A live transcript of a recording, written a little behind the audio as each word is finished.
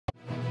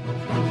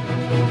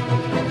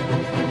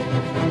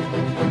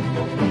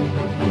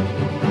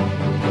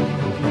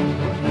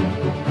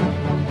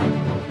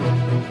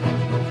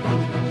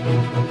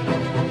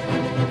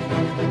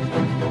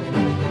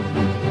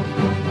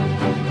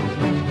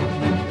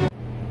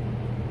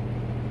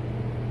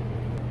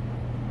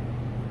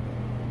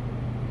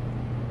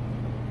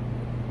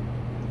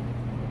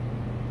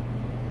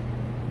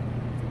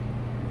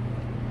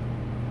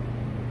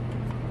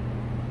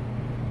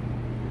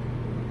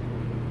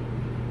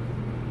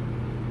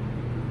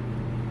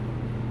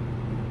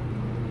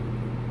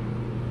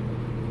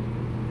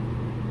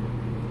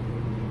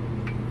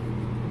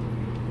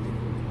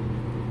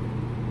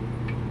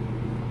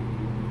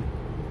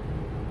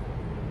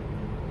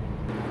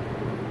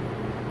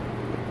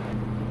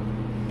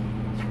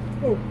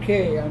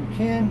Okay, I'm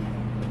Ken.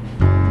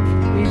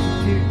 These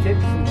are 2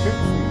 tips and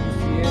tricks for you to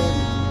see.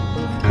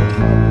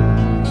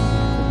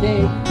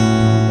 Today,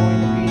 I'm going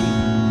to be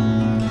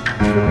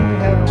showing you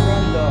how to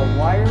run the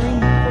wiring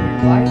for your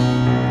light.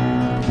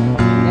 In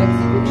the next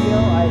video,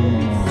 I will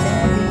be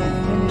sanding and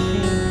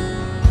finishing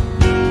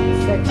the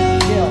second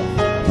shelf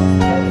of this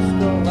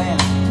pedestal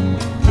lamp.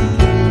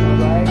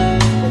 Alright,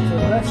 it's a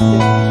rustic pedestal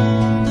lamp.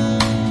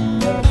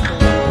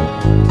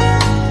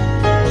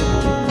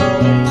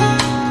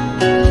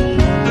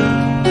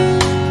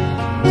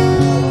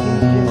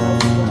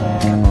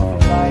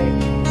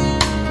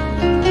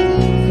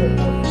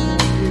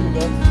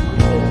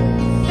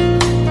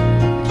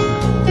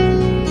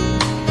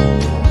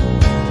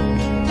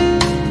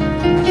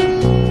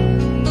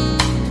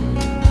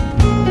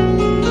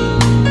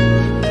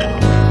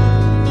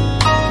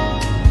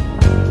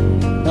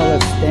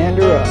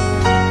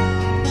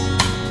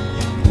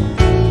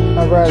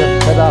 Alright,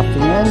 I've cut off the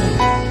end.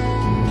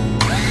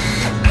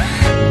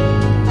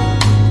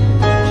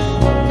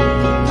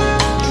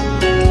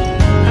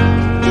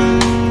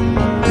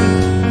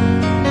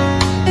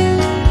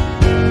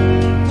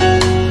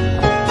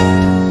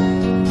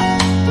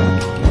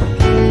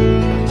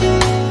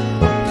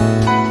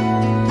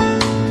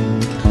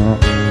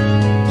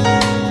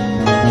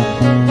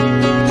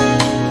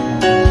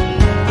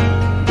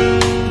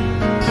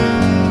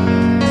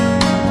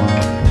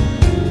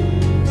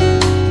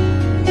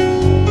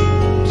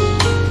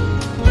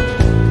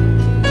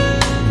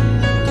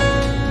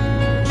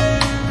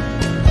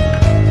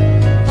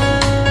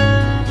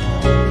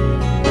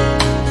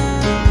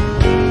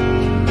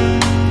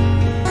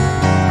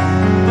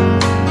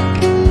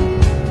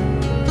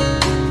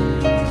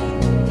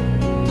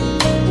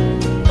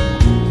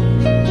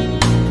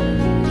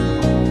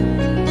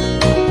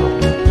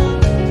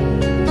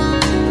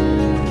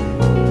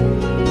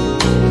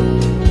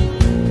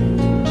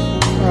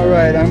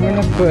 Alright, I'm going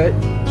to put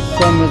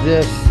some of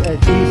this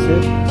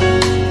adhesive,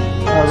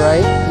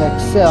 alright,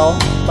 Excel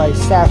by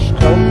Sash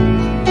Coat.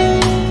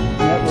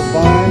 That will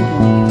bond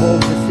and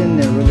hold this in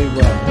there really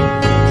well.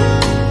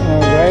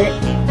 Alright,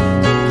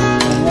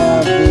 and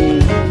now the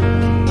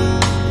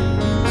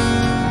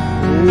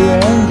glue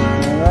in.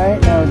 Alright,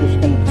 now we're just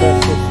going to press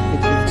this,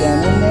 get this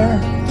down in there,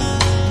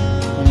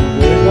 and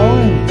get it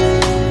going.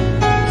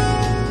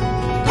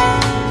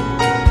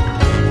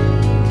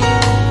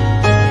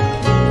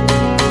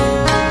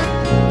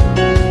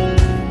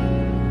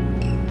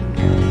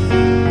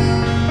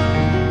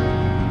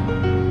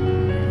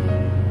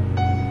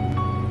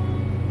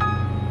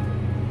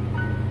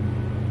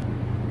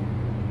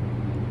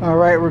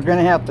 Alright, we're going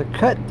to have to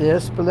cut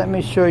this, but let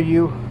me show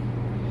you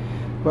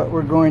what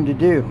we're going to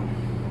do.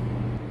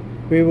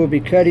 We will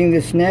be cutting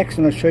this next,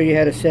 and I'll show you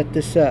how to set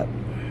this up.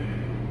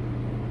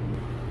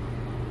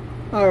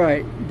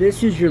 Alright,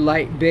 this is your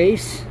light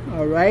base,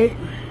 alright?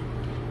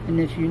 And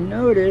if you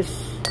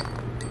notice,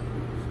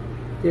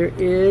 there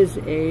is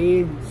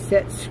a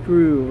set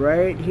screw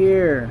right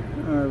here,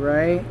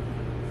 alright?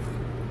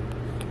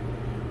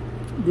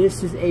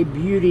 This is a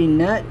beauty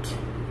nut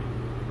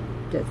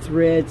that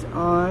threads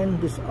on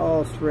this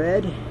all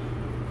thread.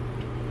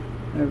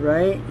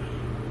 Alright,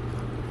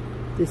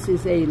 this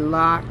is a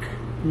lock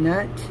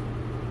nut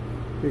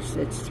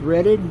that's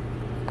threaded,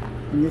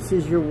 and this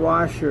is your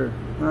washer.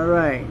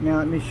 Alright, now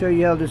let me show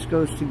you how this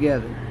goes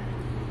together.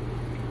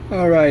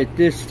 Alright,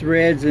 this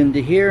threads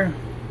into here.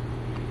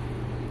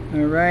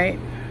 Alright,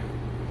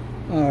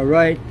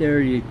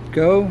 there you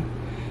go.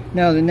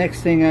 Now the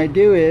next thing I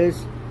do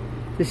is,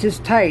 this is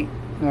tight.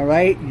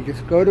 Alright, you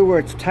just go to where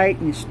it's tight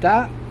and you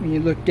stop, and you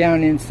look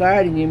down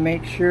inside and you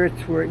make sure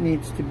it's where it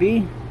needs to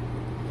be.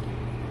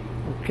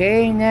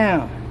 Okay,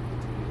 now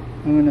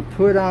I'm going to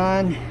put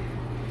on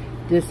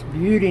this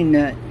beauty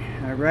nut.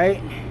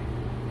 Alright,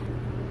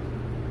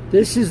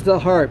 this is the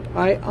harp.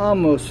 I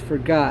almost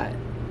forgot.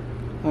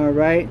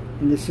 Alright,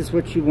 and this is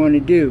what you want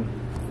to do.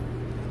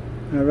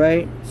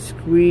 Alright,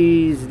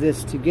 squeeze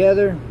this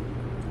together.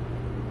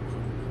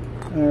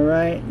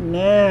 Alright,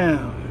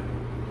 now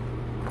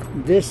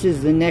this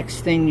is the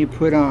next thing you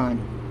put on.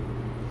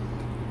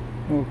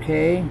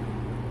 Okay,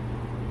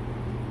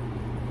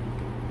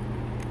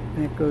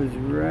 that goes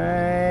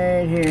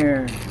right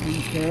here.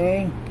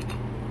 Okay,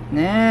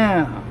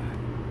 now,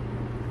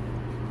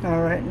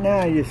 alright,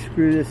 now you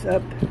screw this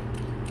up.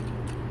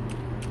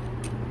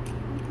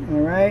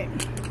 Alright,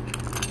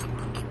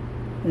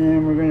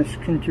 and we're going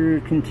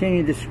to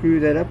continue to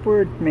screw that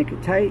upward, make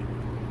it tight.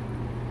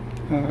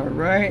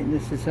 Alright,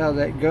 this is how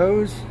that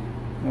goes.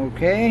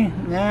 Okay,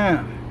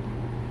 now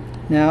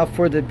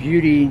for the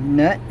beauty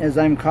nut, as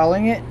I'm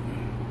calling it.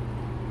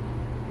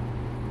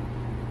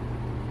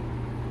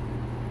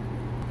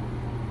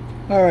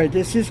 Alright,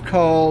 this is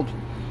called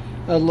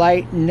a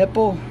light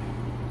nipple.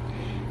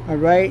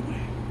 Alright,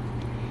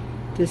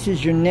 this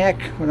is your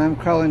neck, what I'm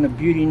calling a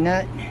beauty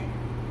nut.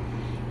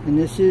 And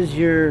this is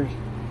your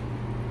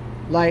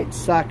light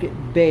socket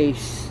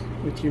base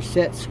with your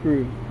set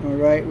screw.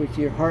 Alright, with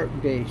your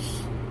heart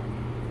base.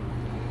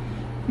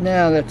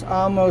 Now that's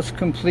almost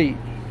complete.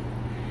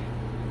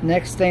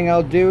 Next thing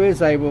I'll do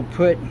is I will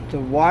put the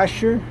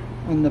washer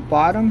on the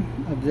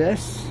bottom of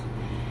this.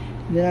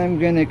 Then I'm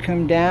going to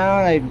come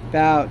down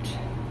about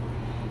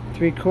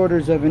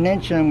 3/4 of an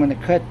inch, and I'm going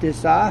to cut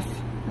this off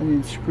and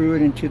then screw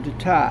it into the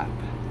top.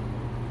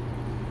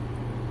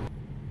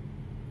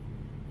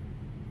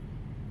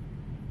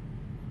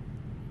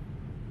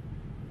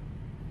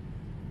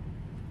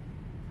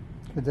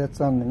 Because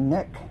that's on the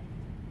neck.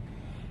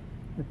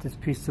 But this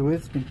piece of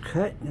wood's been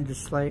cut in a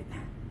slight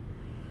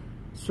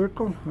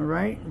circle,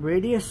 alright,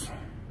 radius.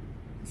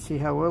 Let's see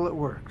how well it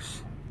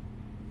works.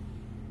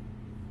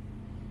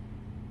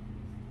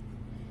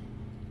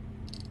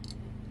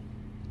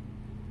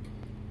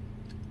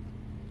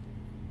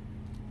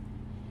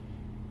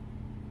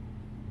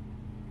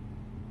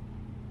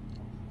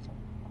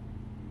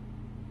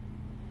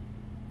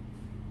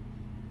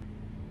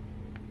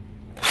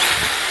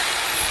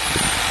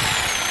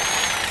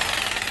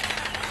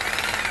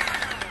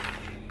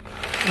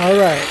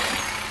 Alright,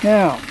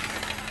 now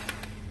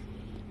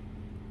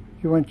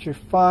you want your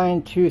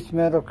fine tooth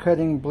metal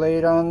cutting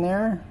blade on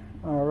there.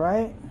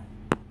 Alright.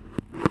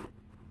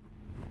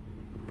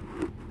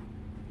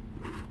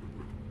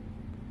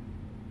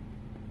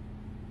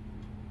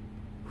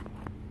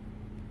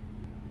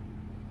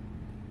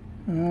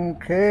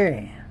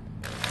 Okay.